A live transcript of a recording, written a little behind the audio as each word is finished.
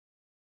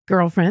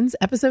Girlfriends,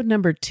 episode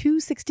number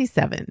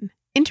 267,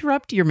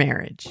 Interrupt Your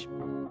Marriage.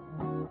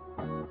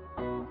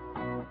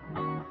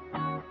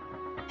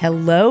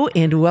 Hello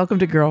and welcome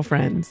to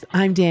Girlfriends.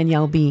 I'm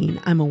Danielle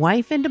Bean. I'm a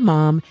wife and a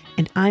mom,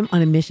 and I'm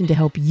on a mission to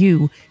help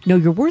you know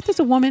your worth as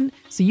a woman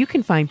so you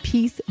can find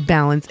peace,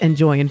 balance, and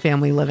joy in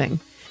family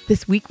living.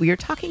 This week, we are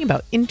talking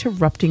about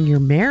interrupting your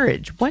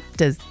marriage. What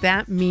does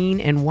that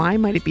mean, and why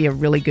might it be a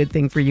really good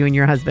thing for you and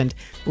your husband?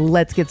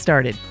 Let's get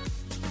started.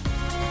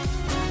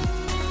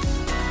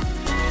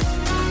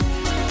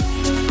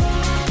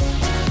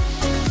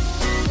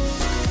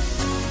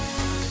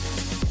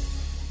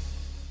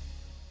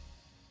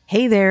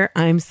 Hey there,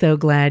 I'm so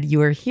glad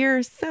you are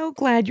here. So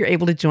glad you're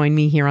able to join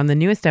me here on the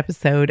newest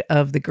episode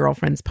of the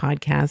Girlfriends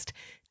podcast.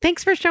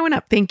 Thanks for showing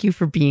up. Thank you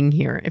for being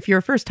here. If you're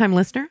a first-time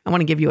listener, I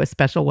want to give you a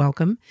special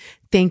welcome.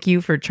 Thank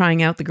you for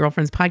trying out the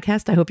Girlfriends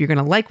podcast. I hope you're going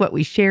to like what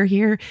we share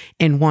here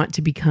and want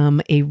to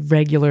become a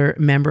regular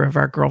member of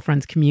our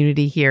Girlfriends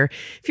community here.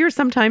 If you're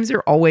sometimes or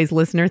always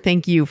listener,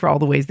 thank you for all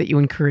the ways that you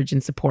encourage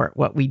and support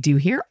what we do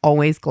here.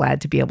 Always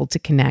glad to be able to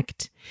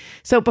connect.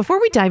 So before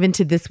we dive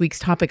into this week's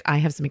topic, I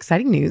have some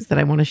exciting news that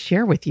I want to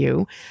share with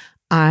you.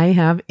 I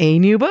have a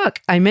new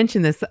book. I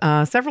mentioned this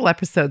several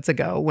episodes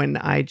ago when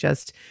I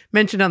just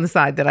mentioned on the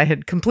side that I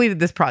had completed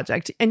this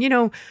project. And you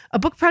know, a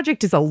book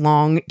project is a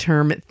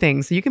long-term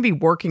thing. So you can be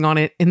working on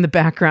it in the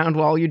background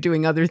while you're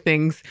doing other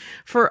things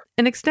for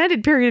an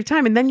extended period of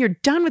time. And then you're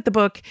done with the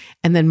book.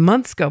 And then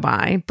months go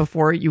by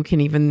before you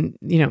can even,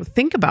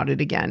 think about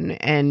it again.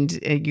 And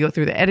you go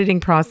through the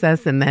editing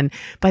process. And then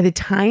by the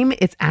time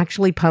it's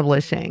actually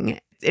publishing,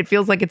 it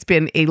feels like it's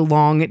been a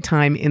long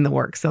time in the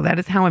works. So that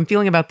is how I'm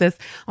feeling about this,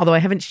 although I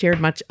haven't shared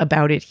much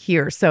about it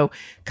here. So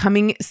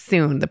coming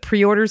soon, the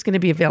pre-order is going to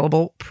be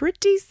available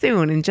pretty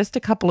soon in just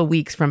a couple of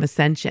weeks from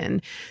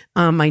Ascension.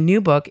 My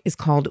new book is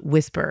called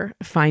Whisper,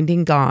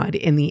 Finding God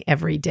in the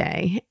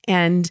Everyday.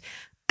 And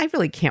I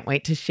really can't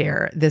wait to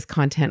share this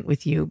content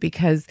with you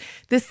because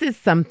this is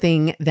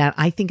something that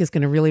I think is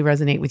going to really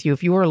resonate with you.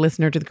 If you are a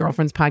listener to the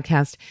Girlfriends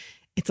podcast,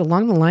 it's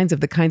along the lines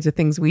of the kinds of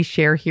things we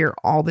share here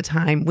all the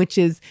time, which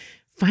is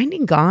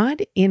finding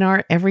God in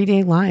our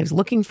everyday lives,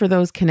 looking for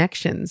those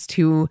connections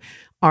to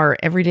our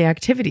everyday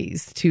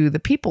activities, to the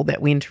people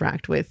that we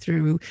interact with,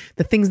 through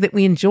the things that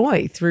we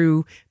enjoy,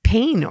 through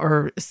pain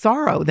or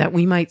sorrow that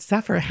we might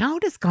suffer. How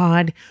does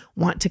God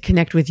want to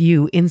connect with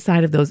you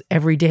inside of those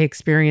everyday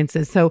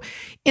experiences? So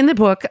in the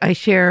book, I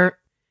share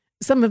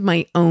some of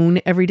my own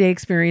everyday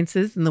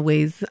experiences and the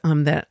ways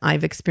that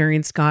I've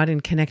experienced God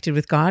and connected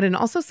with God, and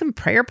also some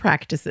prayer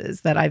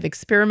practices that I've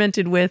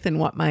experimented with and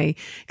what my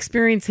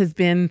experience has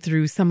been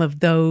through some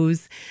of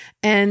those.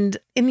 And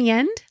in the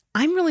end,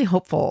 I'm really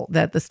hopeful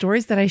that the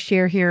stories that I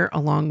share here,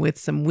 along with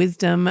some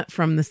wisdom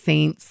from the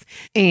saints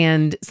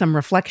and some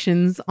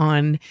reflections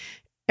on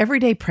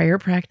everyday prayer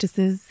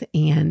practices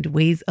and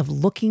ways of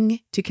looking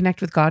to connect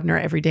with God in our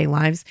everyday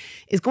lives,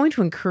 is going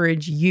to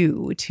encourage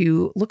you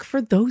to look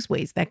for those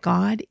ways that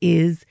God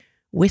is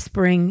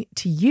whispering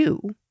to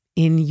you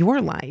in your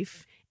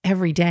life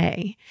every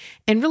day.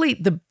 And really,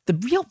 the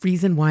real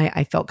reason why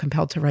I felt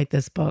compelled to write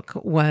this book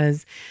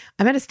was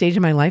I'm at a stage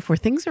in my life where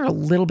things are a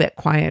little bit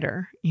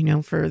quieter.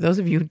 For those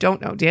of you who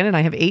don't know, Dan and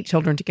I have 8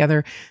 children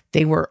together.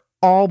 They were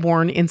all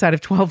born inside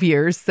of 12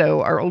 years.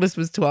 So our oldest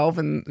was 12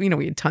 and,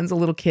 we had tons of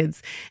little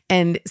kids.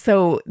 And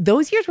so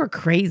those years were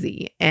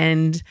crazy.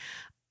 And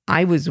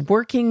I was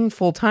working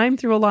full time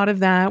through a lot of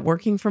that,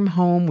 working from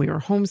home. We were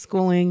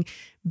homeschooling,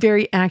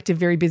 very active,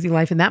 very busy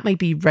life. And that might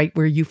be right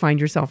where you find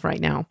yourself right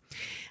now.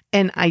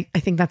 And I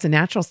think that's a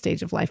natural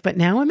stage of life. But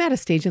now I'm at a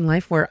stage in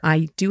life where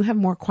I do have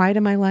more quiet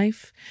in my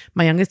life.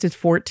 My youngest is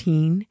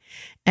 14.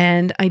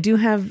 And I do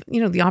have,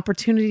 the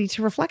opportunity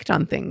to reflect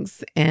on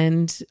things.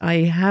 And I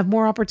have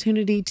more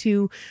opportunity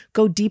to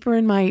go deeper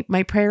in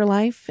my prayer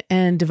life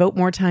and devote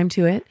more time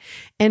to it.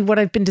 And what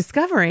I've been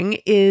discovering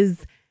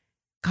is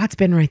God's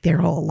been right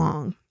there all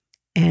along.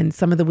 And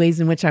some of the ways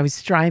in which I was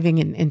striving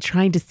and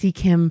trying to seek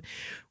Him,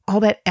 all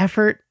that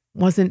effort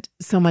wasn't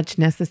so much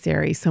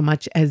necessary, so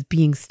much as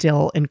being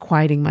still and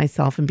quieting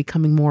myself and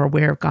becoming more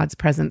aware of God's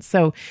presence.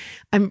 So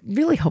I'm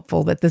really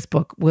hopeful that this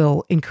book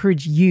will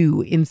encourage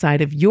you inside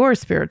of your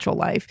spiritual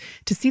life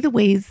to see the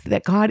ways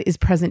that God is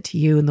present to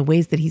you and the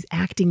ways that He's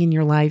acting in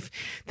your life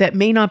that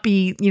may not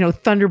be,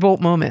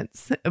 thunderbolt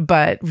moments,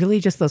 but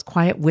really just those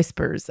quiet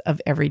whispers of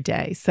every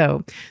day.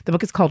 So the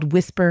book is called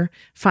Whisper,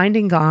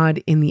 Finding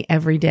God in the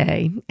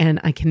Everyday, and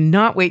I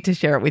cannot wait to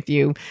share it with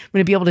you. I'm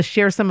going to be able to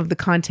share some of the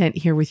content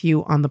here with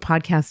you on the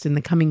podcast in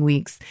the coming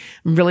weeks.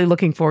 I'm really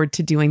looking forward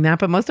to doing that.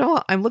 But most of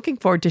all, I'm looking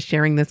forward to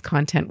sharing this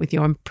content with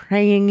you. I'm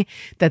praying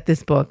that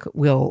this book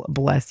will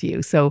bless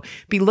you. So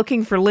be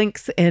looking for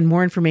links and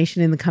more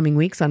information in the coming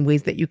weeks on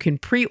ways that you can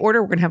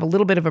pre-order. We're going to have a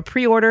little bit of a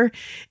pre-order,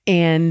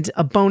 and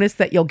a bonus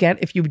that you'll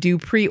get if you do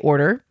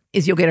pre-order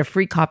is you'll get a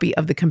free copy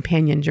of the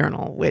companion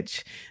journal,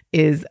 which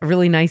is a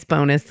really nice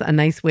bonus, a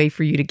nice way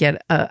for you to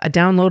get a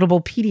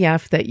downloadable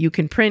PDF that you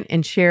can print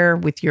and share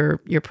with your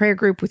prayer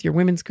group, with your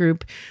women's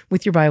group,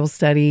 with your Bible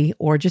study,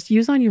 or just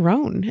use on your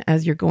own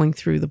as you're going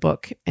through the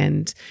book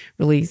and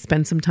really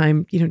spend some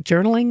time,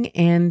 journaling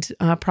and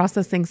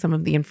processing some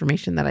of the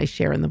information that I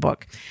share in the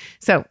book.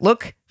 So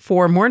look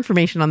for more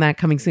information on that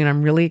coming soon.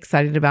 I'm really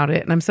excited about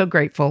it. And I'm so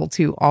grateful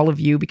to all of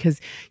you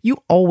because you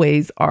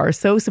always are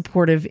so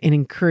supportive and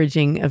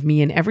encouraging of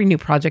me in every new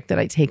project that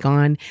I take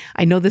on.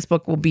 I know this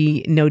book will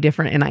be no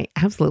different, and I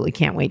absolutely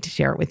can't wait to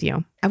share it with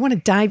you. I want to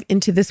dive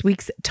into this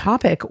week's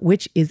topic,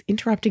 which is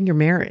interrupting your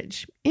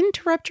marriage.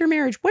 Interrupt your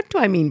marriage. What do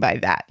I mean by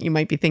that? You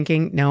might be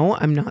thinking, no,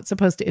 I'm not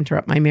supposed to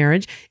interrupt my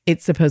marriage.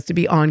 It's supposed to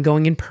be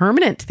ongoing and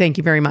permanent. Thank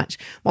you very much.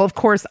 Well, of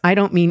course, I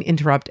don't mean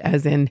interrupt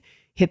as in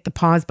hit the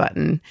pause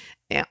button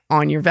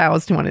on your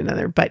vows to one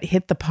another, but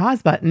hit the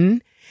pause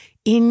button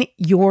in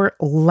your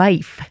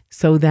life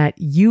so that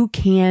you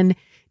can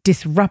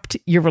disrupt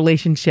your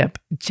relationship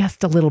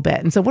just a little bit.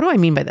 And so what do I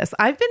mean by this?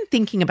 I've been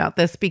thinking about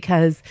this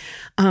because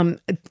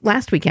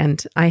last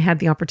weekend I had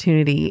the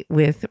opportunity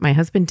with my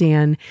husband,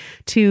 Dan,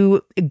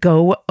 to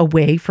go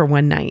away for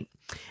one night.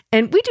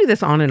 And we do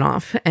this on and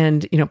off.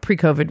 And,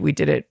 pre-COVID, we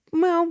did it,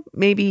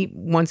 maybe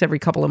once every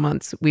couple of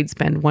months, we'd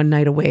spend one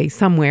night away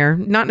somewhere,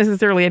 not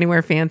necessarily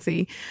anywhere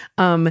fancy.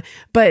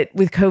 But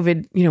with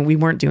COVID, we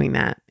weren't doing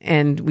that.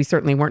 And we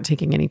certainly weren't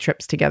taking any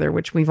trips together,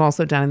 which we've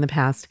also done in the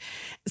past.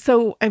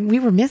 So we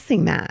were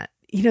missing that.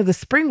 The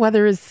spring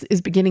weather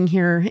is beginning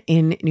here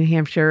in New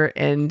Hampshire,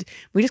 and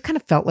we just kind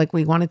of felt like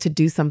we wanted to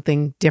do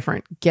something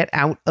different, get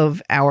out of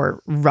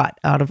our rut,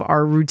 out of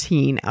our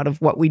routine, out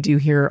of what we do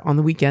here on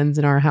the weekends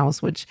in our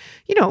house, which,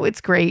 it's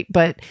great,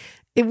 but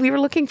we were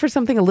looking for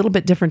something a little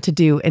bit different to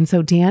do. And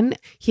so Dan,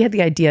 he had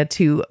the idea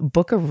to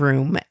book a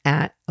room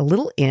at a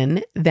little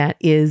inn that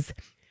is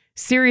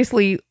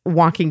seriously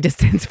walking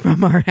distance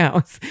from our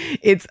house.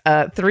 It's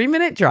a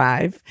 3-minute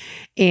drive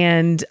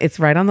and it's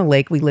right on the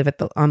lake. We live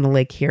on the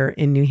lake here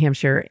in New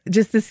Hampshire.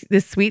 Just this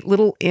sweet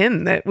little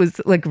inn that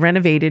was like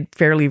renovated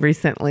fairly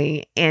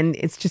recently. And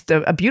it's just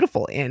a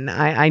beautiful inn.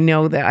 I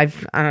know that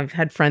I've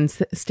had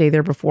friends stay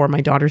there before.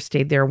 My daughter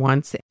stayed there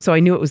once. So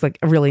I knew it was like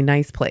a really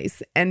nice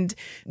place. And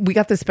we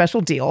got this special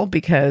deal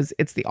because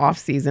it's the off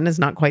season. It's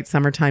not quite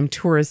summertime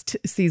tourist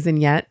season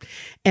yet.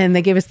 And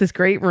they gave us this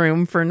great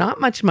room for not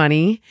much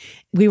money.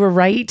 We were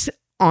right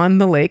on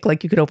the lake,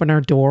 like you could open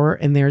our door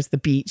and there's the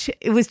beach.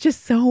 It was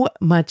just so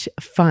much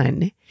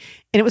fun.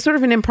 And it was sort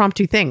of an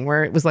impromptu thing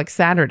where it was like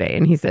Saturday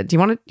and he said, do you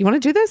want to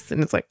do this?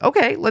 And it's like,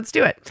 okay, let's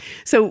do it.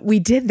 So we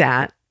did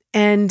that.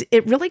 And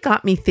it really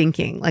got me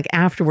thinking, like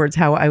afterwards,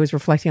 how I was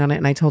reflecting on it.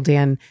 And I told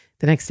Dan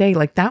the next day,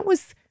 like that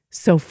was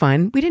so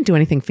fun. We didn't do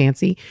anything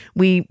fancy.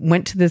 We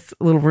went to this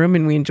little room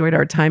and we enjoyed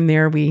our time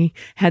there. We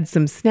had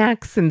some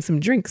snacks and some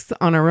drinks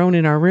on our own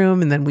in our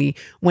room. And then we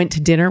went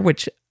to dinner,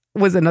 which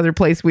was another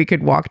place we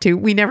could walk to.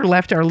 We never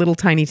left our little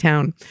tiny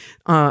town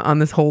on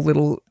this whole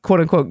little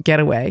quote unquote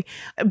getaway.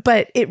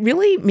 But it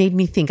really made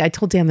me think. I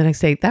told Dan the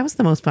next day, that was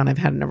the most fun I've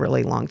had in a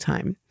really long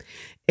time.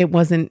 It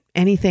wasn't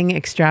anything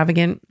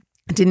extravagant.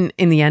 It didn't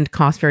in the end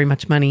cost very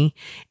much money.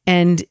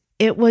 And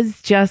it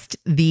was just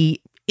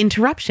the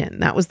interruption.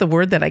 That was the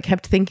word that I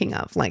kept thinking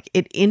of. Like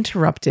it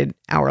interrupted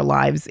our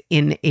lives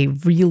in a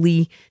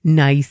really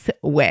nice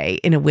way,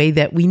 in a way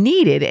that we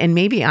needed. And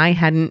maybe I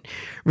hadn't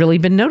really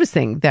been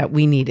noticing that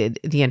we needed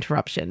the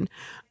interruption.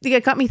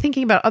 It got me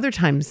thinking about other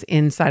times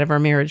inside of our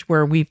marriage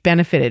where we've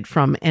benefited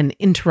from an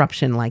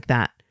interruption like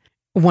that.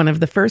 One of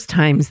the first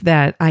times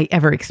that I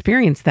ever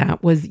experienced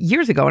that was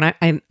years ago.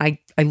 And I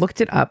looked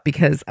it up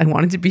because I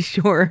wanted to be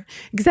sure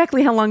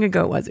exactly how long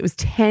ago it was. It was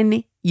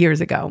 10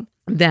 years ago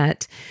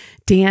that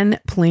Dan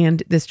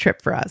planned this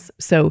trip for us.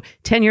 So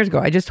 10 years ago,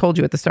 I just told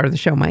you at the start of the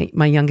show,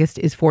 my youngest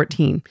is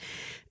 14.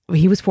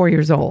 He was 4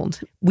 years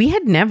old. We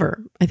had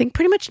never, I think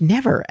pretty much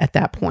never at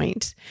that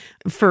point,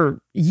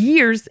 for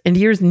years and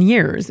years and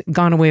years,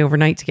 gone away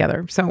overnight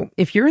together. So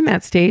if you're in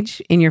that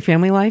stage in your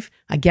family life,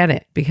 I get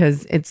it,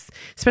 because it's,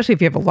 especially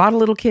if you have a lot of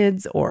little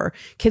kids or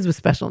kids with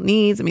special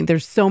needs. I mean,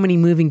 there's so many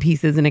moving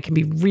pieces and it can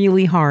be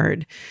really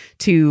hard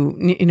to,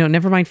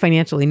 never mind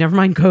financially, never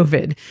mind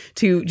COVID,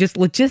 to just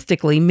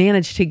logistically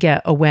manage to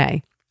get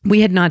away.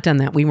 We had not done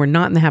that. We were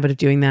not in the habit of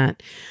doing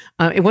that.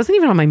 It wasn't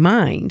even on my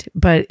mind,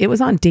 but it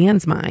was on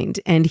Dan's mind.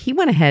 And he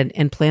went ahead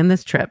and planned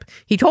this trip.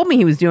 He told me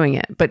he was doing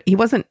it, but he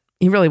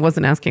really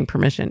wasn't asking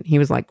permission. He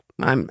was like,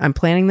 I'm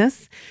planning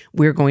this.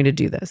 We're going to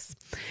do this.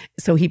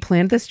 So he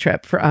planned this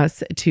trip for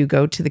us to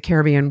go to the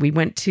Caribbean. We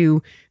went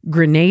to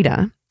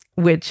Grenada,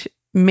 which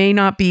may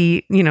not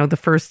be, the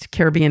first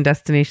Caribbean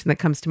destination that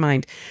comes to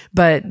mind,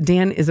 but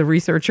Dan is a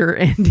researcher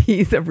and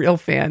he's a real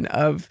fan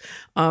of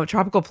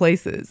tropical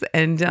places.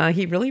 And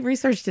he really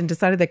researched and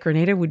decided that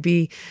Grenada would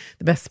be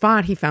the best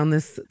spot. He found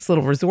this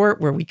little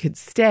resort where we could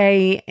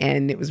stay,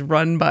 and it was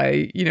run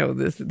by,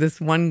 this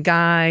one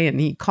guy, and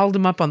he called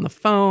him up on the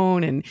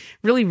phone and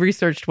really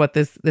researched what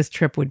this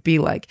trip would be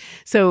like.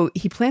 So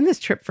he planned this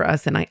trip for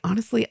us. And I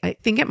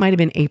think it might've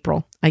been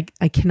April. I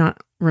cannot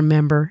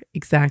remember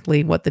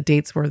exactly what the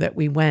dates were that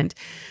we went,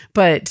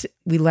 but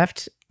we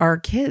left our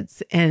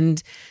kids,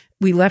 and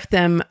we left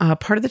them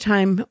part of the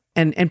time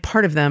and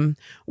part of them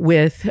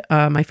with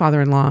my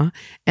father-in-law.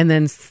 And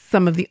then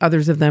some of the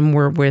others of them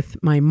were with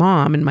my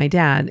mom and my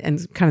dad,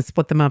 and kind of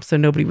split them up so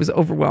nobody was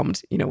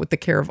overwhelmed, with the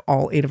care of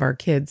all 8 of our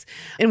kids.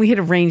 And we had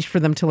arranged for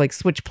them to like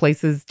switch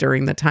places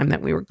during the time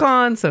that we were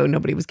gone, so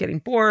nobody was getting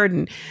bored.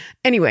 And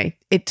anyway,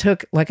 it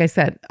took, like I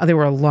said, there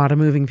were a lot of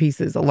moving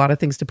pieces, a lot of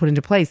things to put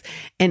into place.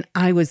 And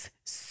I was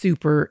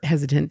super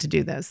hesitant to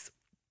do this.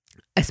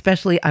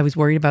 Especially, I was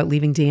worried about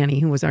leaving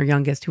Danny, who was our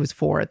youngest, who was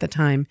 4 at the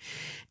time.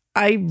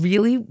 I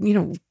really,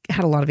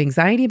 had a lot of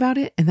anxiety about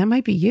it, and that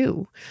might be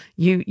you.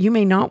 You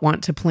may not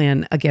want to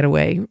plan a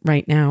getaway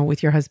right now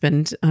with your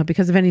husband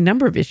because of any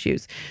number of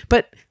issues.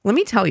 But let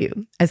me tell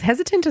you, as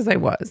hesitant as I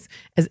was,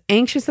 as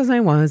anxious as I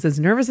was, as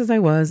nervous as I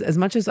was, as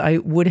much as I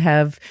would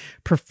have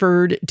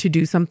preferred to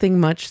do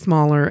something much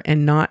smaller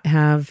and not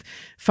have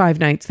 5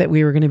 nights that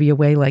we were going to be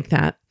away like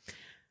that,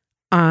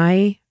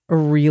 I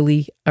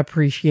really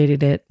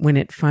appreciated it when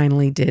it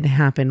finally did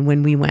happen,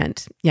 when we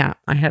went. Yeah,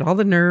 I had all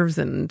the nerves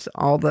and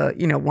all the,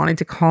 wanting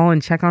to call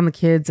and check on the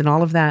kids and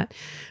all of that.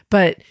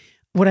 But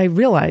what I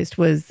realized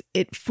was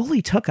it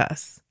fully took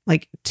us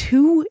like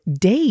 2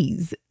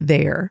 days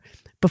there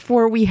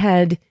before we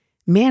had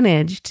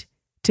managed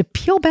to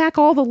peel back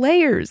all the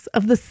layers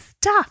of the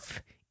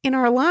stuff in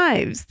our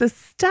lives, the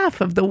stuff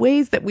of the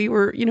ways that we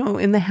were,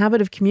 in the habit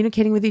of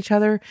communicating with each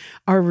other,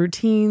 our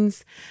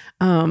routines,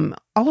 all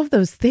of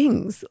those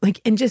things,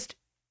 and just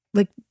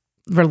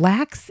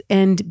relax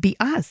and be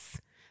us.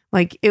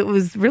 It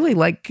was really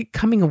like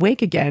coming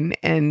awake again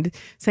and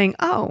saying,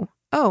 oh,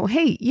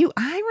 hey,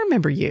 I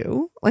remember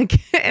you.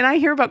 And I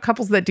hear about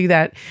couples that do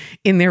that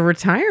in their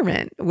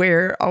retirement,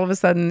 where all of a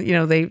sudden,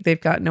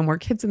 they've got no more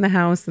kids in the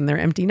house and they're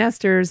empty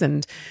nesters,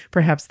 and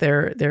perhaps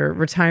they're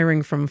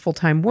retiring from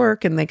full-time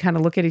work, and they kind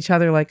of look at each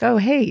other like, oh,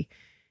 hey,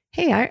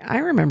 I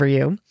remember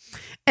you.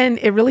 And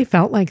it really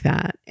felt like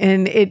that.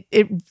 And it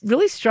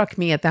really struck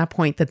me at that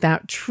point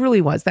that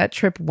truly was, that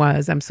trip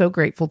was, I'm so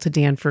grateful to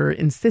Dan for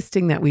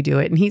insisting that we do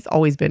it. And he's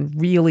always been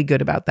really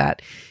good about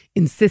that,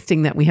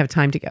 insisting that we have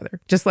time together.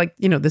 Just like,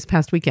 this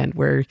past weekend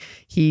where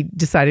he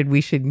decided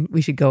we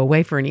should go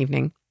away for an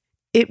evening.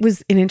 It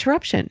was an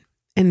interruption.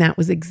 And that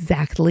was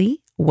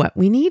exactly what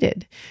we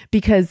needed,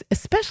 because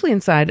especially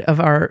inside of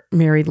our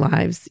married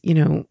lives,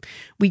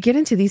 we get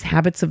into these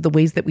habits of the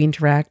ways that we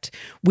interact.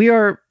 We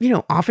are,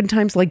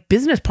 oftentimes like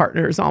business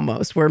partners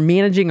almost. We're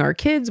managing our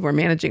kids, we're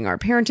managing our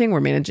parenting, we're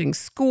managing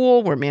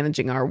school, we're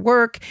managing our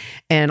work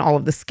and all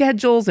of the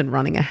schedules and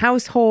running a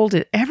household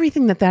and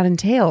everything that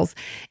entails.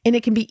 And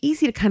it can be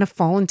easy to kind of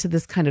fall into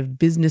this kind of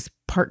business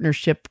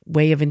partnership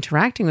way of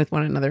interacting with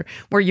one another,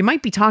 where you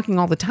might be talking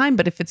all the time,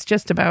 but if it's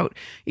just about,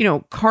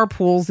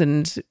 carpools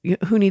and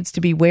who needs to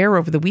be where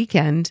over the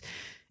weekend,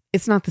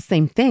 it's not the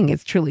same thing.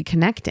 It's truly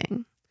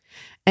connecting.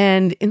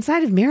 And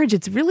inside of marriage,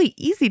 it's really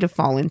easy to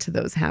fall into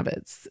those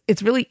habits.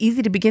 It's really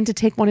easy to begin to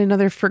take one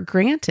another for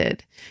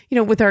granted.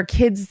 With our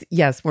kids,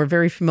 yes, we're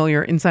very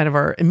familiar inside of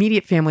our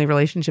immediate family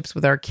relationships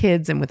with our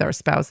kids and with our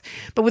spouse.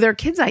 But with our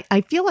kids,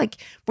 I feel like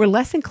we're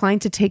less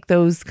inclined to take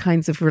those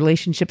kinds of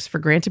relationships for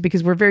granted,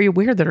 because we're very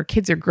aware that our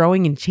kids are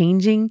growing and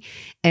changing,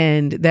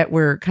 and that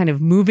we're kind of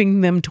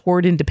moving them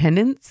toward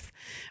independence.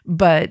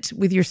 But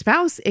with your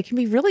spouse, it can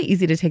be really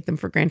easy to take them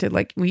for granted.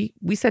 Like we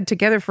said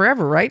together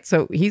forever, right?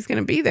 So he's going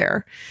to be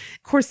there.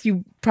 Of course,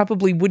 you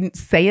probably wouldn't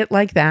say it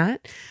like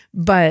that,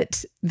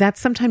 but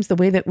that's sometimes the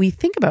way that we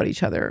think about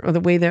each other, or the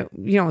way that,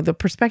 the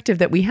perspective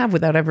that we have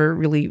without ever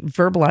really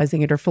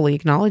verbalizing it or fully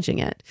acknowledging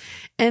it.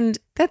 And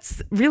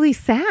that's really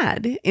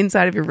sad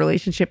inside of your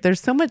relationship. There's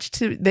so much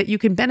that you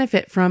can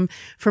benefit from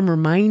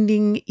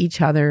reminding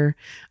each other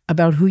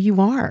about who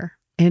you are,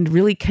 and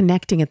really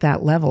connecting at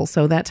that level.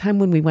 So that time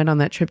when we went on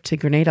that trip to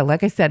Grenada,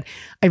 like I said,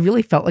 I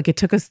really felt like it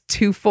took us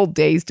 2 full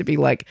days to be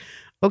like,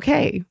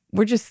 okay,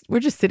 we're just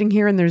sitting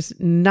here and there's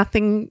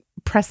nothing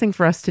pressing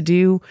for us to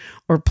do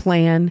or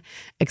plan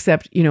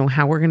except,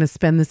 how we're going to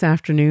spend this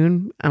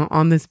afternoon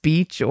on this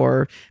beach,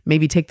 or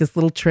maybe take this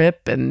little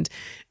trip. And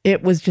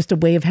it was just a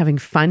way of having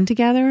fun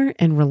together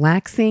and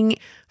relaxing,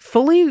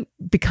 fully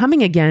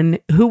becoming again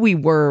who we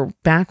were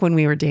back when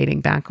we were dating,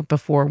 back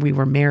before we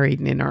were married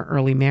and in our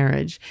early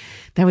marriage.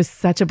 That was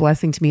such a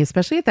blessing to me,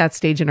 especially at that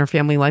stage in our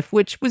family life,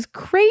 which was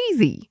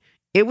crazy.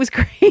 It was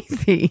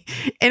crazy,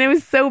 and it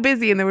was so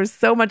busy, and there was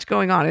so much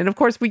going on. And of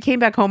course, we came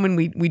back home and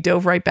we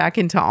dove right back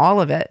into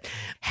all of it.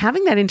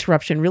 Having that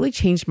interruption really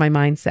changed my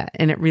mindset,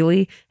 and it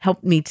really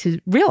helped me to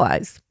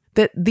realize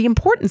that the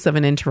importance of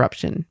an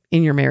interruption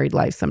in your married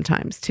life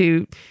sometimes,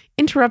 to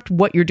interrupt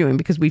what you're doing,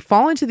 because we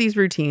fall into these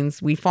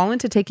routines, we fall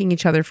into taking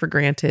each other for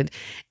granted.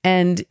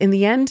 And in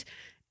the end,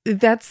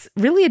 that's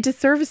really a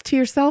disservice to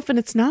yourself, and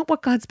it's not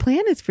what God's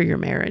plan is for your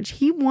marriage.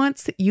 He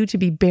wants you to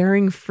be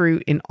bearing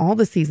fruit in all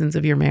the seasons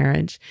of your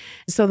marriage.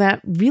 So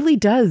that really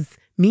does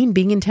mean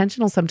being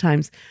intentional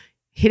sometimes,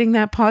 hitting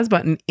that pause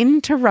button,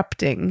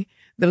 interrupting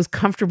those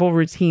comfortable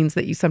routines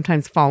that you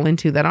sometimes fall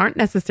into that aren't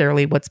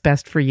necessarily what's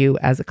best for you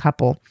as a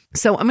couple.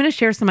 So I'm going to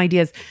share some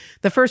ideas.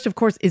 The first, of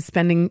course, is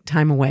spending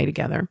time away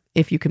together.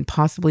 If you can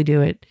possibly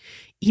do it,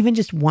 even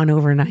just one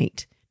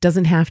overnight.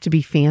 Doesn't have to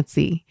be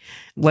fancy.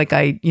 Like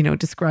I,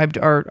 described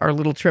our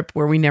little trip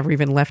where we never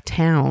even left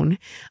town.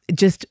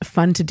 Just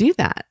fun to do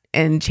that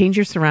and change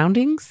your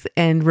surroundings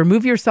and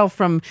remove yourself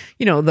from,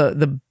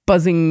 the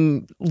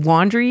buzzing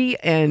laundry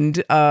and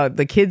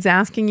the kids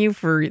asking you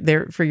for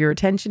your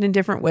attention in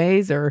different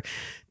ways, or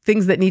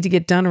things that need to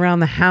get done around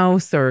the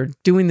house, or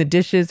doing the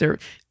dishes, or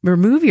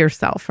remove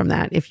yourself from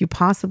that if you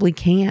possibly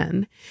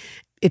can.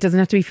 It doesn't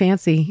have to be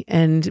fancy.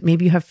 And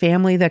maybe you have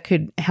family that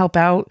could help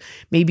out.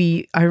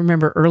 Maybe I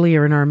remember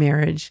earlier in our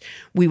marriage,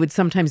 we would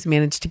sometimes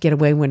manage to get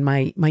away when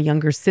my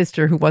younger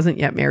sister, who wasn't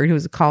yet married, who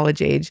was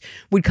college age,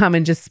 would come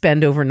and just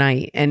spend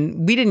overnight.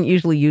 And we didn't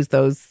usually use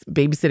those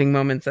babysitting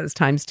moments as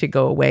times to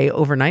go away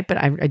overnight. But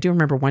I do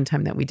remember one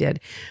time that we did.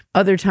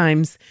 Other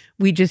times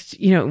we just,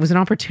 it was an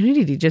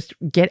opportunity to just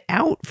get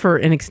out for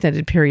an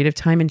extended period of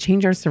time and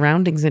change our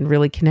surroundings and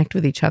really connect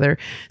with each other.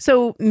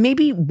 So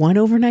maybe one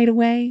overnight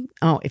away.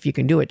 Oh, if you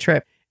can do a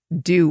trip,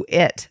 do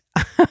it.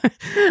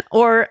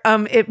 Or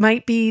it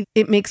might be,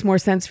 it makes more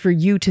sense for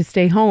you to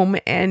stay home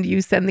and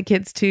you send the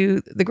kids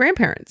to the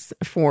grandparents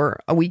for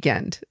a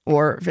weekend,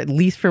 or at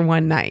least for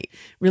one night.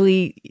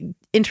 Really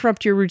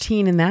interrupt your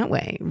routine in that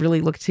way. Really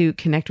look to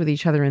connect with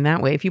each other in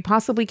that way if you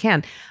possibly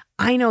can.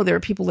 I know there are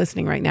people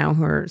listening right now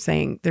who are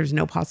saying there's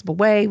no possible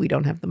way. We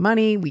don't have the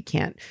money. We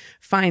can't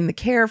find the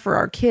care for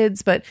our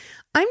kids. But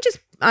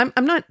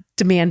I'm not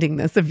demanding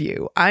this of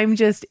you. I'm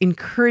just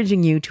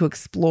encouraging you to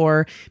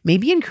explore,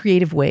 maybe in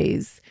creative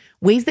ways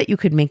that you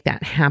could make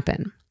that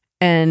happen.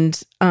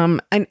 And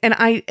I'm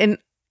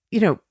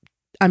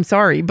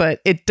sorry,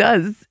 but it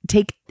does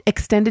take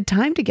extended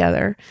time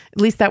together. At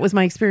least that was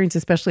my experience,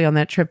 especially on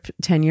that trip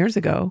 10 years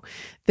ago,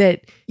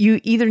 that you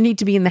either need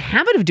to be in the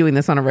habit of doing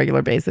this on a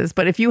regular basis,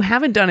 but if you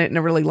haven't done it in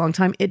a really long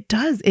time, it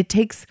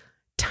takes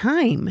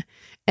time.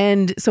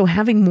 And so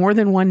having more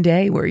than one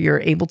day where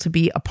you're able to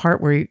be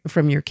apart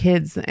from your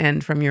kids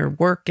and from your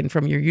work and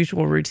from your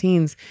usual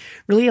routines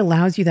really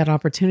allows you that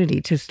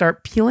opportunity to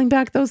start peeling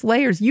back those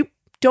layers. You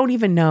don't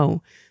even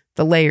know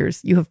the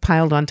layers you have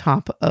piled on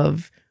top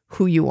of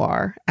who you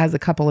are as a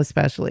couple,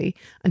 especially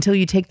until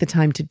you take the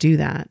time to do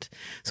that.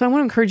 So I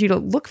want to encourage you to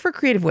look for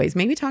creative ways.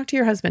 Maybe talk to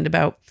your husband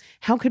about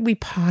how could we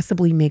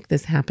possibly make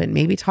this happen?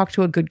 Maybe talk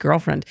to a good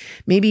girlfriend.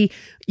 Maybe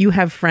you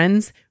have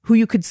friends who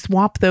you could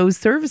swap those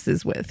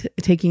services with,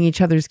 taking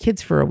each other's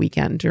kids for a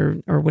weekend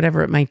or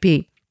whatever it might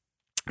be.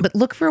 But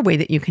look for a way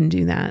that you can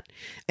do that,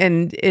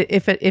 and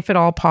if at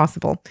all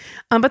possible.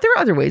 But there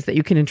are other ways that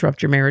you can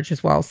interrupt your marriage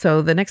as well.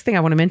 So the next thing I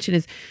want to mention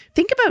is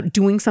think about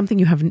doing something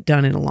you haven't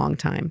done in a long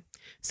time.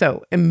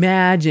 So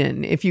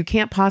imagine if you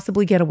can't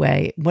possibly get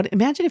away.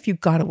 Imagine if you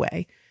got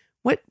away.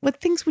 What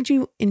things would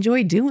you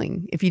enjoy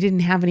doing if you didn't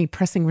have any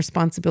pressing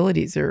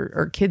responsibilities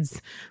or kids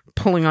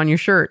pulling on your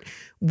shirt?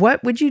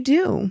 What would you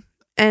do?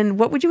 And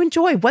what would you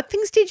enjoy? What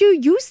things did you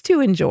used to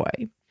enjoy?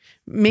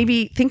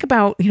 Maybe think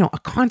about, a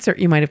concert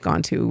you might have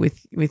gone to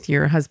with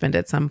your husband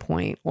at some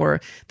point, or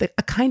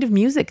a kind of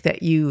music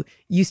that you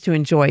used to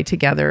enjoy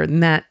together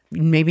and that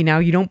maybe now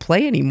you don't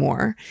play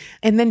anymore.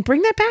 And then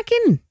bring that back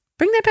in.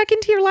 Bring that back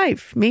into your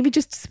life. Maybe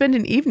just spend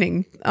an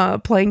evening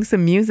playing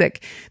some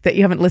music that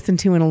you haven't listened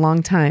to in a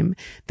long time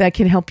that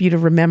can help you to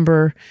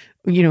remember,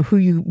 who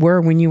you were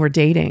when you were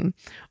dating.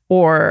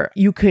 Or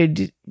you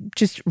could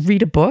just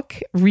reread a book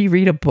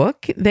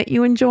that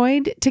you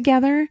enjoyed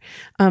together.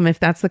 If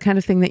that's the kind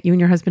of thing that you and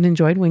your husband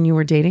enjoyed when you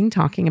were dating,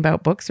 talking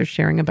about books or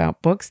sharing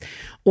about books.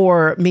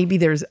 Or maybe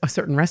there's a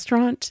certain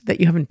restaurant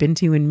that you haven't been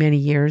to in many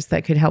years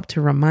that could help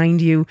to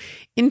remind you,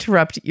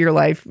 interrupt your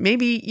life.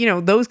 Maybe,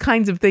 those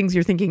kinds of things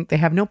you're thinking, they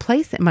have no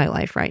place in my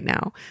life right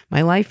now.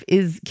 My life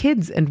is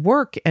kids and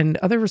work and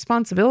other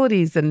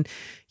responsibilities. And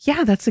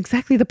yeah, that's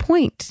exactly the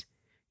point.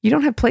 You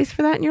don't have place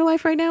for that in your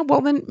life right now? Well,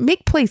 then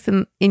make place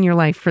in your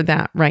life for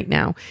that right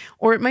now.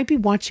 Or it might be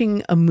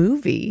watching a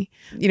movie.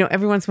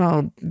 Every once in a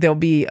while, there'll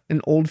be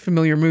an old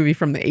familiar movie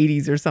from the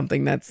 80s or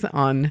something that's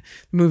on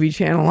Movie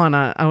Channel on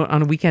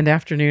a weekend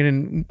afternoon.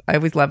 And I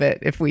always love it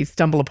if we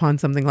stumble upon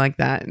something like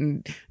that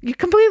and you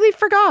completely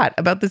forgot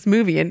about this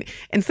movie.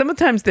 And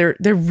sometimes they're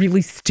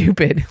really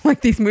stupid,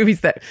 like these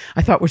movies that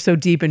I thought were so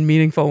deep and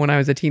meaningful when I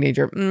was a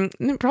teenager.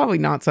 Probably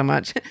not so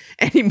much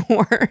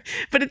anymore,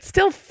 but it's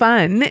still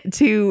fun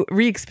to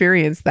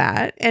re-experience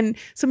that. And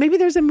so maybe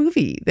there's a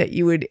movie that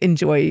you would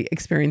enjoy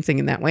experiencing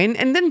in that way.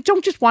 And then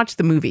don't just watch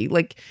the movie,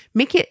 like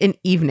make it an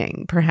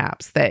evening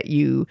perhaps that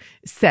you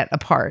set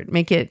apart.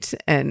 Make it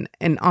an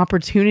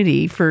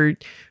opportunity for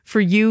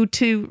you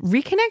to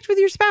reconnect with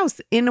your spouse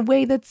in a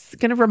way that's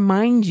going to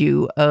remind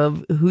you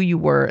of who you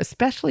were,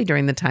 especially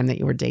during the time that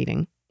you were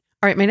dating.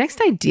 All right, my next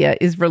idea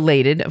is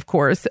related, of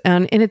course,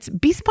 and it's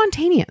be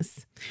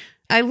spontaneous.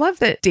 I love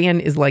that Dan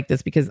is like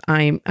this because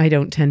I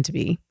don't tend to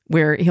be,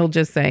 where he'll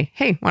just say,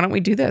 hey, why don't we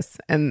do this?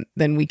 And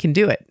then we can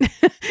do it.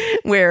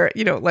 Where,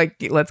 like,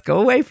 let's go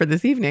away for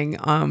this evening.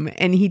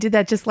 And he did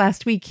that just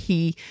last week.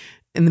 He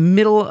in the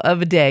middle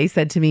of a day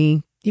said to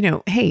me,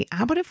 hey,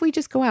 how about if we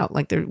just go out?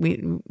 Like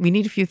we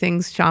need a few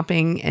things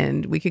shopping,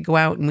 and we could go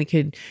out and we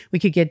could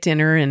get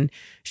dinner. And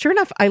sure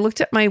enough, I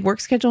looked at my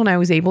work schedule and I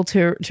was able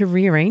to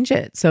rearrange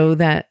it so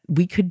that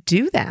we could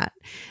do that.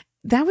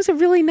 That was a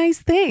really nice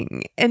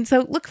thing. And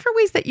so look for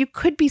ways that you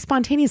could be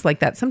spontaneous like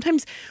that.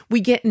 Sometimes we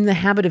get in the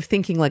habit of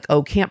thinking like,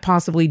 oh, can't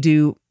possibly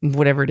do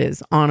whatever it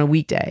is on a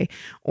weekday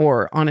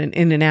or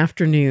in an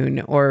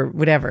afternoon or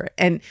whatever.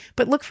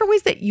 But look for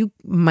ways that you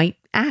might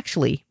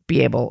actually be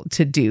able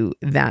to do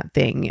that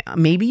thing.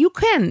 Maybe you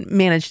can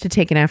manage to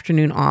take an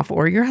afternoon off,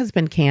 or your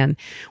husband can,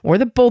 or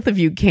the both of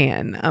you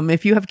can.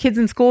 If you have kids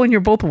in school and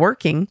you're both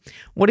working,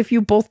 what if you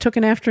both took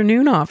an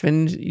afternoon off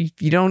and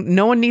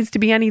no one needs to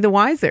be any the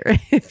wiser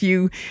if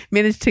you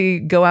manage to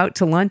go out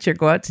to lunch or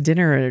go out to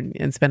dinner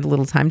and spend a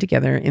little time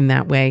together in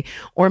that way.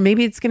 Or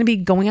maybe it's going to be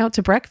going out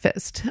to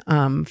breakfast,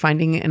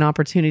 finding an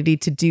opportunity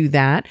to do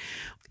that.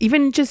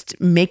 Even just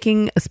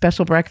making a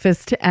special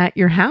breakfast at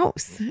your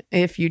house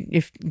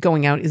if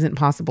going out isn't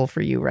possible for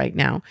you right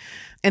now.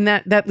 And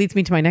that leads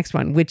me to my next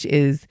one, which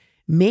is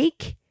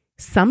make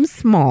some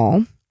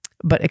small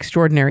but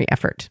extraordinary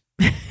effort.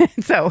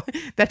 So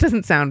that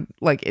doesn't sound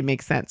like it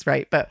makes sense,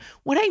 right? But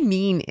what I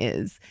mean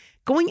is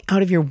going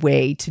out of your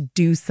way to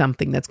do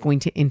something that's going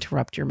to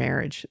interrupt your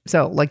marriage.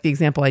 So like the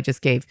example I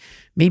just gave,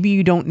 maybe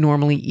you don't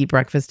normally eat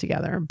breakfast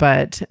together,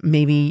 but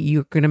maybe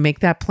you're going to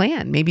make that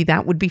plan. Maybe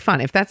that would be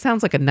fun. If that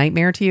sounds like a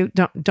nightmare to you,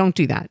 don't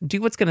do that.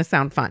 Do what's going to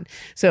sound fun.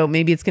 So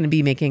maybe it's going to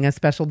be making a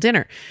special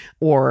dinner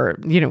or,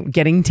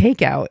 getting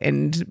takeout,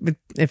 and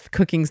if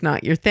cooking's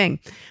not your thing.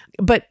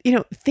 But,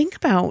 think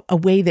about a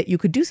way that you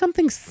could do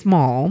something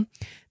small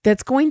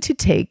that's going to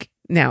take.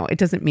 Now, it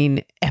doesn't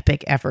mean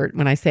epic effort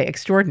when I say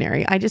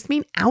extraordinary. I just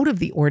mean out of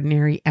the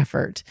ordinary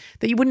effort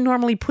that you wouldn't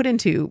normally put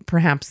into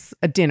perhaps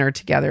a dinner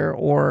together,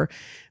 or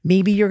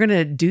maybe you're going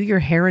to do your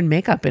hair and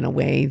makeup in a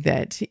way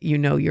that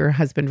your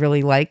husband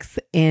really likes,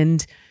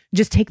 and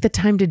just take the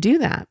time to do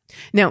that.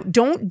 Now,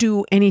 don't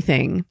do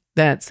anything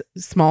that's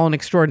small and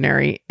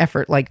extraordinary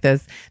effort like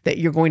this that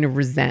you're going to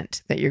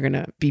resent, that you're going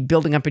to be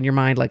building up in your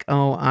mind like,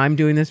 oh, I'm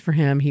doing this for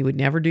him. He would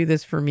never do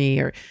this for me.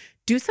 Or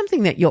do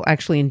something that you'll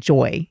actually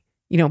enjoy.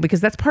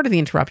 Because that's part of the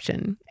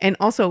interruption. And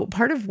also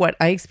part of what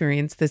I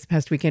experienced this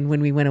past weekend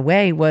when we went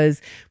away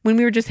was when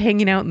we were just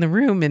hanging out in the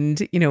room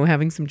and,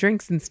 having some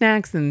drinks and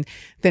snacks and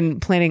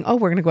then planning, oh,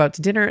 we're going to go out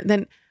to dinner.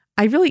 Then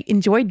I really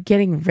enjoyed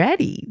getting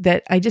ready,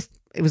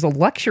 it was a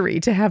luxury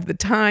to have the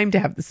time, to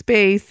have the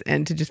space,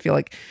 and to just feel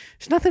like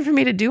there's nothing for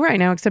me to do right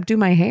now except do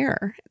my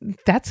hair.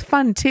 That's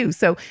fun too.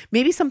 So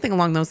maybe something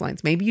along those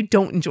lines. Maybe you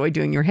don't enjoy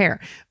doing your hair,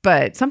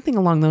 but something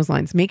along those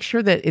lines. Make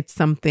sure that it's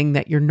something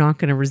that you're not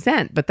going to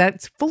resent, but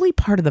that's fully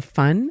part of the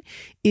fun,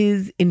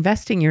 is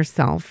investing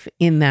yourself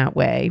in that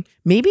way.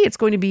 Maybe it's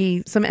going to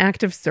be some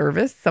act of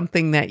service,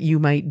 something that you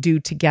might do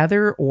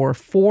together or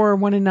for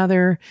one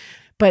another,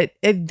 but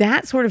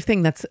that sort of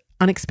thing that's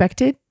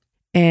unexpected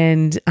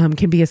and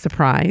can be a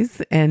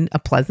surprise, and a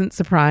pleasant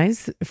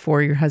surprise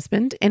for your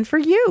husband and for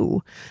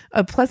you,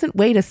 a pleasant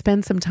way to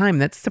spend some time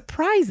that's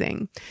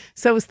surprising.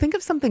 So think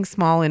of something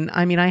small. And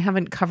I mean, I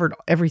haven't covered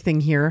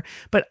everything here,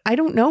 but I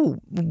don't know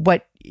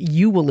what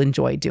you will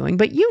enjoy doing,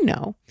 but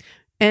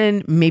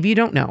and maybe you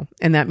don't know.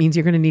 And that means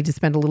you're going to need to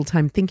spend a little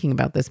time thinking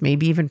about this,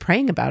 maybe even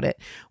praying about it.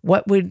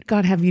 What would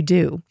God have you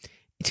do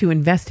to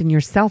invest in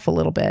yourself a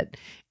little bit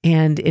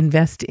and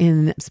invest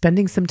in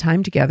spending some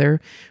time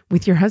together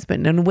with your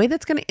husband in a way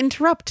that's going to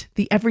interrupt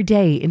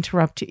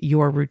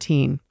your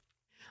routine?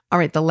 All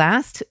right, the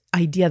last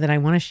idea that I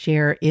want to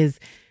share is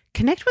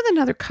connect with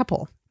another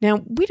couple.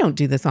 Now, we don't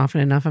do this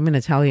often enough, I'm going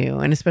to tell you,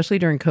 and especially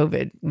during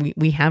COVID,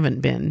 we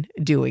haven't been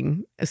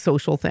doing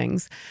social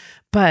things,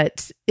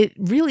 but it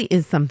really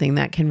is something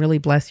that can really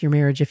bless your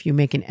marriage if you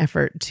make an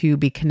effort to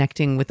be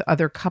connecting with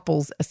other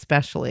couples,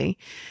 especially.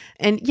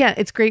 And yeah,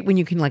 it's great when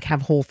you can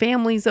have whole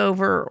families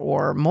over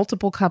or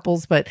multiple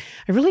couples, but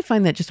I really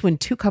find that just when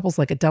two couples,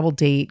 like a double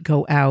date,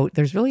 go out,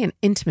 there's really an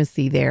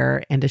intimacy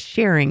there and a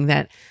sharing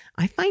that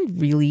I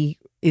find really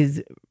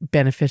is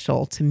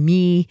beneficial to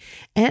me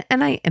and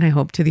I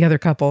hope to the other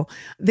couple,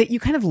 that you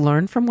kind of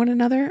learn from one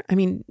another. I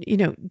mean,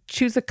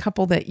 choose a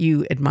couple that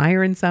you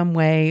admire in some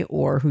way,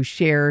 or who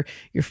share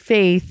your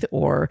faith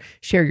or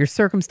share your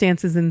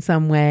circumstances in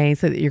some way,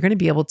 so that you're going to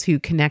be able to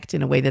connect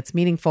in a way that's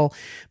meaningful.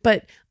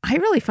 But I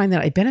really find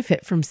that I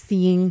benefit from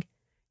seeing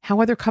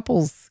how other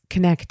couples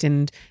connect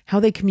and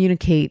how they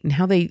communicate and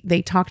how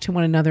they talk to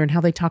one another and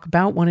how they talk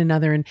about one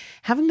another, and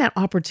having that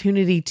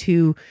opportunity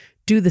to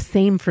do the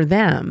same for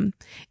them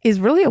is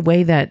really a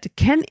way that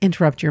can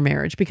interrupt your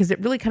marriage, because it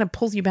really kind of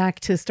pulls you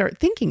back to start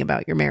thinking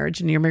about your marriage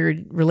and your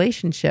married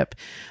relationship.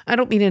 I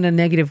don't mean in a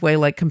negative way,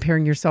 like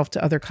comparing yourself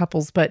to other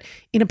couples, but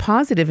in a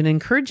positive and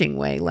encouraging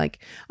way. Like,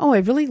 oh, I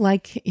really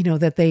like,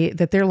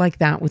 that they're like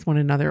that with one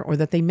another, or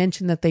that they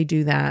mention that they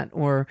do that,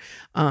 or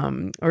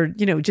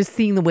just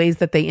seeing the ways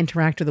that they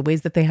interact or the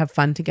ways that they have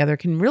fun together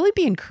can really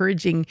be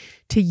encouraging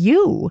to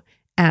you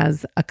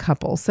as a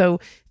couple.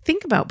 So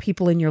think about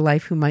people in your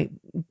life who might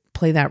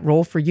play that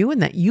role for you and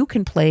that you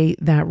can play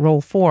that role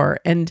for.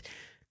 And,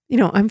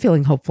 I'm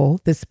feeling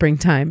hopeful this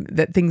springtime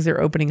that things are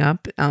opening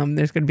up.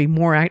 There's going to be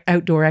more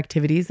outdoor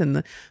activities and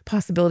the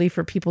possibility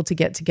for people to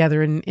get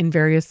together in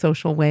various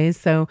social ways.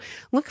 So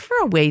look for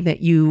a way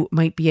that you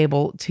might be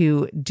able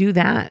to do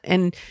that.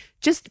 And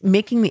just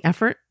making the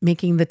effort,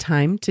 making the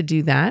time to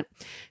do that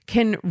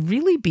can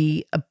really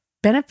be a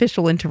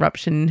beneficial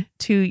interruption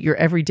to your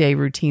everyday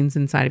routines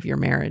inside of your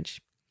marriage.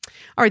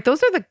 All right,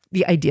 those are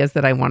the ideas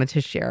that I wanted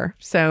to share.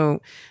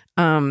 So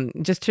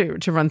just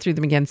to run through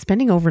them again,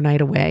 spending overnight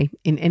away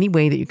in any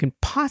way that you can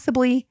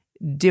possibly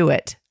do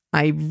it.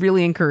 I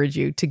really encourage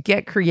you to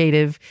get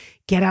creative,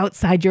 get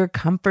outside your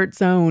comfort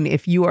zone.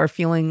 If you are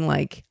feeling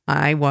like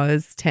I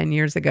was 10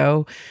 years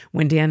ago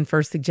when Dan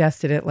first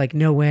suggested it, like,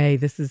 no way,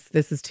 this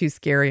is too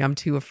scary. I'm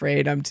too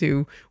afraid. I'm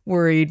too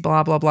worried,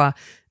 blah, blah, blah.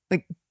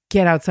 Like,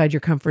 get outside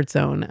your comfort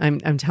zone.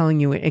 I'm telling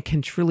you, it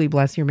can truly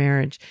bless your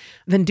marriage.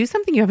 Then do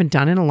something you haven't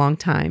done in a long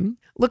time.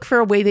 Look for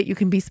a way that you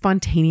can be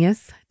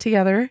spontaneous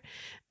together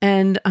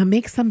and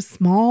make some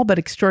small but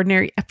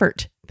extraordinary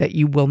effort that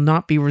you will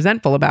not be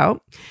resentful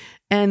about.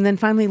 And then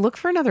finally, look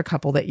for another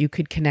couple that you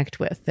could connect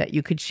with, that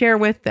you could share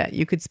with, that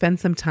you could spend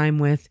some time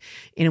with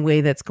in a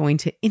way that's going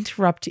to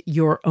interrupt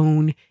your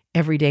own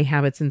everyday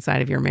habits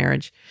inside of your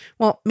marriage.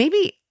 Well,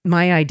 maybe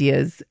my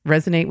ideas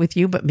resonate with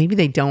you, but maybe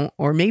they don't,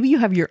 or maybe you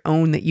have your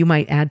own that you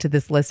might add to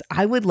this list.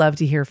 I would love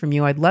to hear from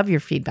you. I'd love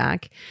your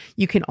feedback.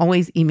 You can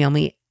always email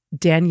me,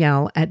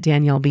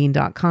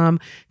 Danielle@DanielleBean.com.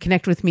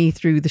 Connect with me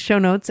through the show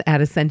notes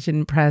at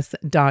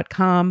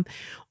ascensionpress.com,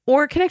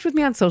 or connect with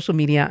me on social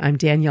media. I'm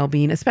Danielle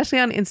Bean, especially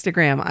on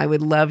Instagram. I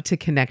would love to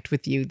connect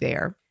with you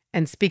there.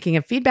 And speaking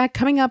of feedback,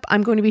 coming up,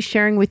 I'm going to be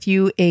sharing with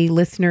you a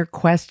listener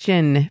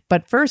question.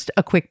 But first,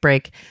 a quick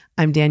break.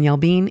 I'm Danielle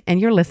Bean,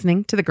 and you're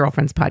listening to the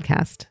Girlfriends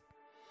Podcast.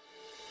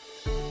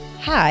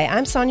 Hi,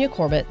 I'm Sonia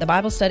Corbett, the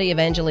Bible Study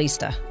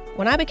Evangelista.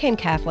 When I became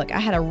Catholic, I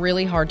had a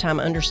really hard time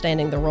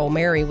understanding the role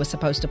Mary was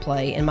supposed to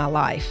play in my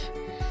life.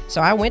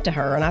 So I went to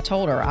her and I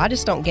told her, I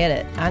just don't get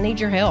it. I need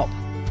your help.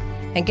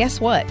 And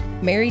guess what?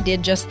 Mary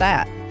did just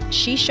that.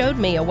 She showed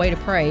me a way to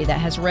pray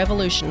that has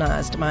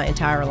revolutionized my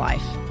entire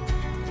life.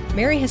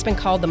 Mary has been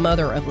called the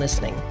mother of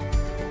listening.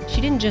 She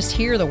didn't just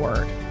hear the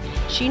word.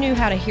 She knew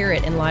how to hear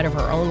it in light of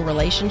her own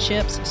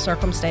relationships,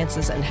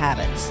 circumstances, and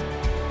habits.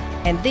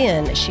 And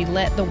then she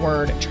let the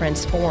word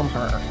transform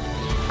her.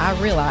 I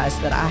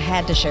realized that I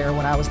had to share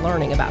what I was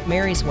learning about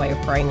Mary's way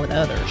of praying with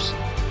others.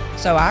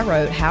 So I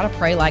wrote How to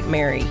Pray Like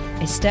Mary,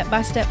 a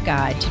step-by-step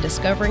guide to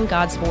discovering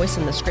God's voice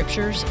in the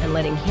scriptures and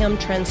letting Him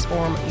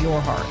transform your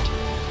heart.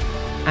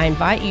 I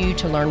invite you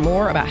to learn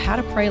more about how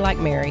to pray like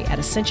Mary at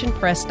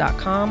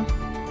ascensionpress.com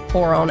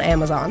or on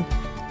Amazon.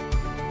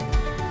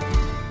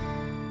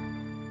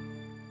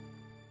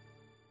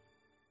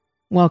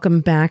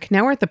 Welcome back.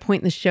 Now we're at the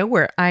point in the show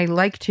where I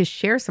like to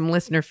share some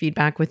listener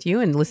feedback with you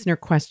and listener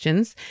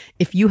questions.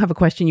 If you have a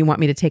question you want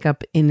me to take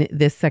up in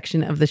this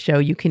section of the show,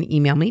 you can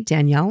email me,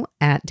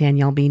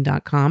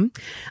 Danielle@DanielleBean.com.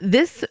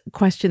 This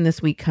question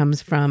this week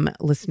comes from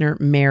listener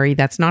Mary.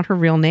 That's not her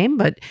real name,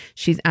 but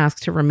she's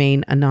asked to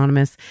remain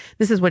anonymous.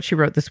 This is what she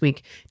wrote this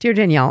week. Dear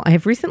Danielle, I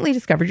have recently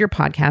discovered your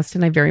podcast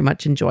and I very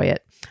much enjoy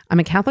it.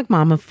 I'm a Catholic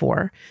mom of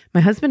 4.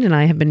 My husband and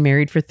I have been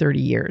married for 30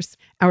 years.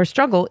 Our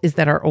struggle is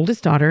that our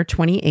oldest daughter,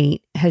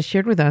 28, has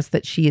shared with us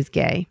that she is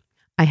gay.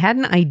 I had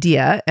an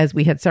idea as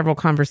we had several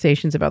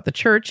conversations about the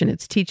church and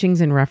its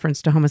teachings in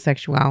reference to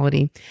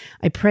homosexuality.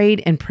 I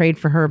prayed and prayed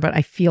for her, but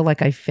I feel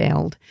like I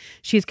failed.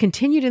 She has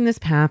continued in this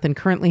path and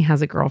currently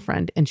has a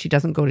girlfriend, and she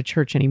doesn't go to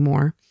church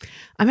anymore.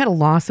 I'm at a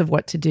loss of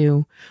what to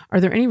do. Are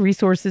there any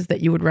resources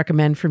that you would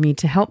recommend for me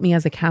to help me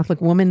as a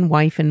Catholic woman,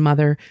 wife, and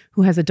mother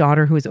who has a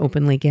daughter who is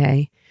openly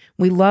gay?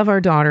 We love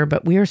our daughter,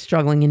 but we are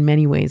struggling in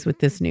many ways with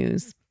this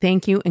news.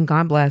 Thank you, and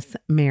God bless,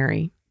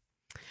 Mary.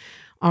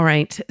 All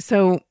right,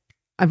 so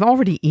I've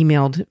already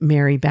emailed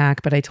Mary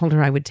back, but I told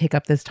her I would take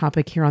up this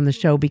topic here on the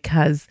show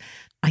because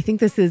I think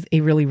this is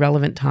a really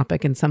relevant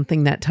topic and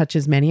something that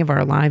touches many of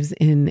our lives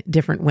in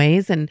different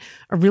ways, and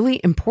a really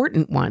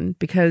important one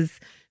because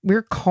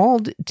we're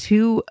called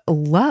to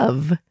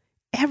love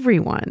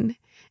everyone.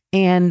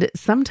 And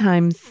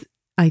sometimes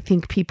I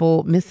think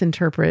people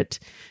misinterpret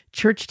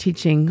church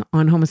teaching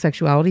on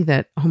homosexuality,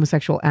 that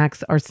homosexual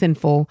acts are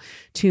sinful,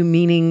 to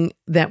meaning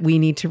that we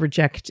need to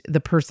reject the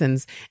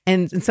persons.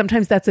 And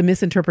sometimes that's a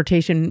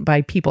misinterpretation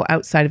by people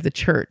outside of the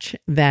church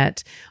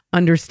that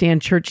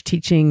understand church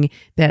teaching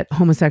that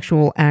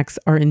homosexual acts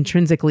are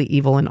intrinsically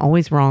evil and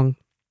always wrong,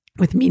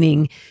 with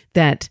meaning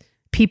that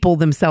people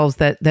themselves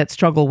that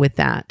struggle with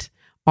that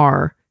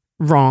are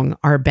wrong,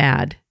 are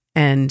bad,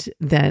 and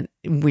that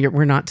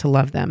we're not to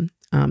love them.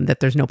 That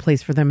there's no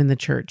place for them in the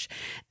church.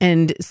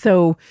 And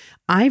so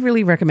I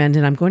really recommend,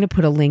 and I'm going to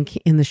put a link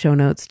in the show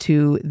notes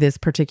to this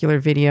particular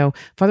video.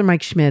 Father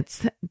Mike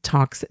Schmitz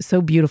talks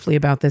so beautifully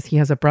about this. He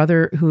has a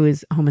brother who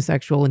is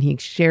homosexual and he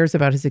shares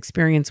about his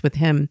experience with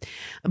him.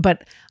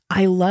 But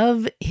I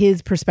love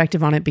his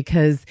perspective on it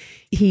because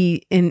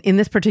he, in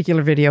this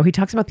particular video, he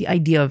talks about the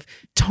idea of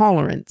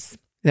tolerance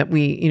that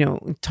we,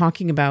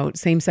 talking about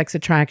same-sex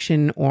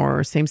attraction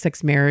or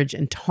same-sex marriage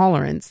and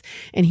tolerance.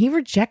 And he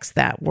rejects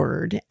that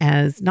word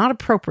as not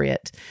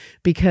appropriate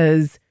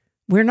because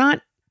we're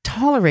not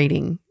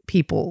tolerating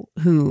people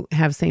who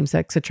have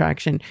same-sex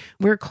attraction.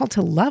 We're called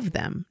to love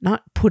them,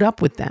 not put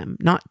up with them,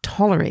 not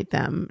tolerate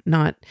them,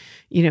 not,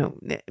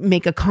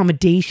 make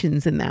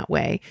accommodations in that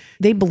way.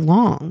 They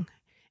belong.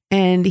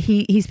 And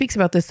he speaks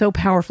about this so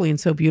powerfully and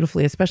so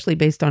beautifully, especially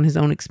based on his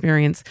own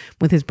experience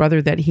with his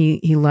brother that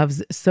he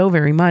loves so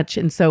very much.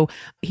 And so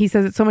he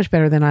says it so much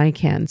better than I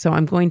can. So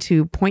I'm going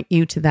to point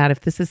you to that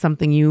if this is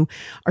something you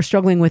are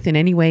struggling with in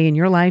any way in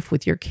your life,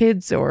 with your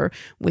kids or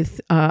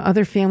with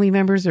other family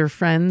members or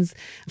friends.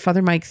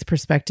 Father Mike's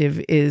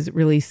perspective is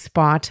really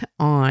spot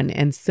on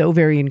and so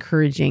very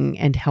encouraging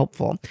and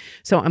helpful.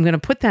 So I'm going to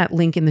put that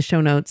link in the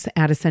show notes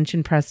at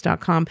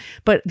ascensionpress.com.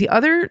 But the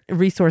other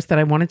resource that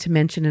I wanted to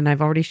mention, and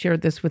I've already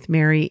shared this with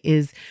Mary,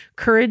 is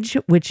Courage,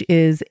 which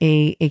is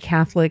a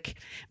Catholic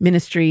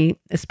ministry,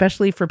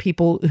 especially for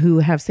people who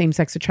have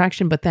same-sex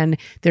attraction. But then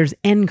there's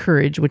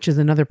Encourage, which is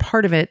another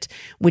part of it,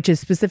 which is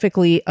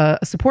specifically a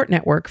support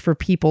network for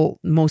people,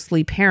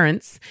 mostly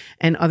parents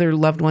and other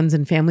loved ones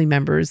and family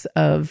members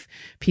of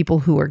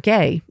people who are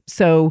gay.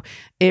 So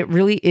it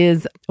really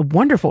is a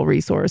wonderful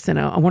resource and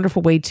a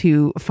wonderful way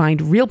to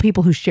find real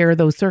people who share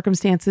those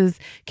circumstances,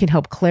 can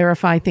help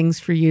clarify things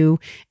for you,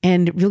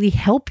 and really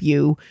help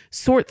you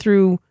sort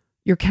through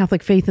your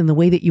Catholic faith in the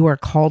way that you are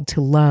called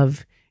to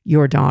love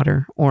your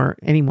daughter or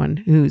anyone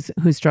who's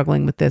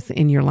struggling with this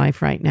in your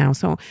life right now.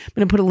 So I'm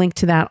going to put a link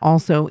to that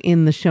also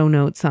in the show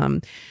notes.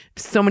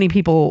 So many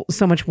people,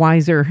 so much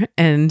wiser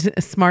and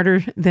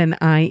smarter than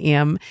I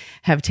am,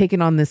 have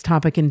taken on this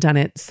topic and done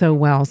it so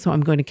well. So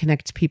I'm going to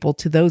connect people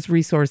to those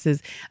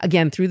resources,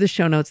 again, through the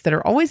show notes that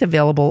are always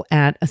available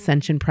at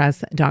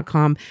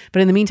ascensionpress.com.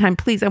 But in the meantime,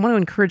 please, I want to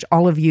encourage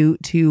all of you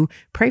to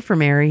pray for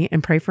Mary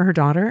and pray for her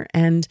daughter,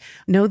 and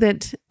know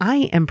that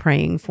I am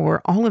praying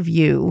for all of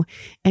you,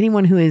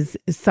 anyone who is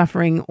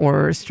suffering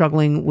or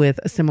struggling with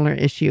a similar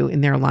issue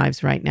in their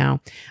lives right now.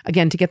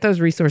 Again, to get those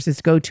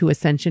resources, go to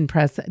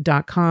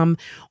ascensionpress.com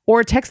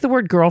or text the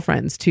word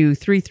girlfriends to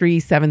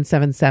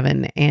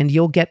 33777 and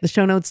you'll get the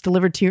show notes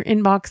delivered to your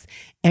inbox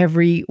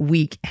every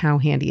week. How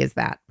handy is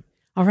that?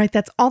 All right,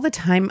 that's all the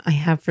time I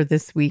have for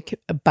this week,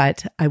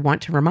 but I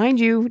want to remind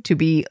you to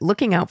be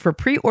looking out for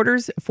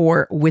pre-orders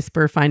for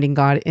Whisper Finding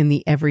God in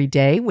the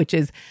Everyday, which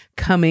is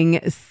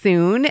coming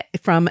soon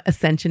from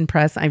Ascension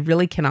Press. I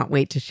really cannot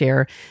wait to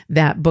share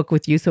that book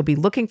with you. So be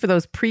looking for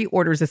those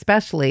pre-orders,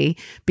 especially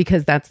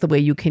because that's the way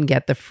you can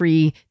get the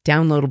free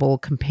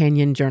downloadable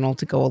companion journal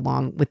to go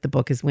along with the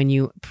book, is when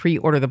you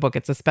pre-order the book.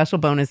 It's a special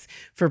bonus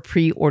for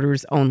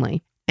pre-orders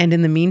only. And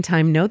in the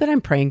meantime, know that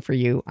I'm praying for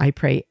you. I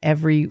pray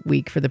every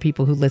week for the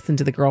people who listen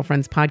to the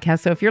Girlfriends podcast.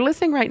 So if you're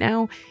listening right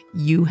now,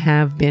 you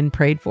have been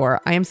prayed for.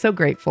 I am so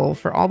grateful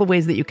for all the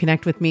ways that you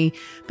connect with me.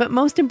 But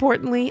most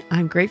importantly,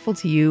 I'm grateful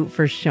to you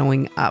for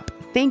showing up.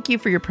 Thank you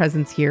for your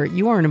presence here.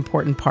 You are an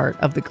important part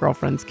of the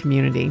Girlfriends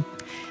community.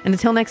 And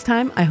until next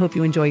time, I hope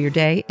you enjoy your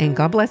day and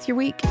God bless your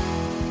week.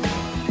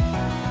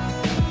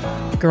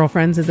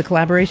 Girlfriends is a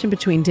collaboration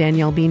between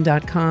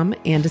DanielleBean.com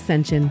and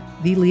Ascension,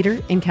 the leader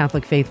in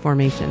Catholic faith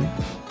formation.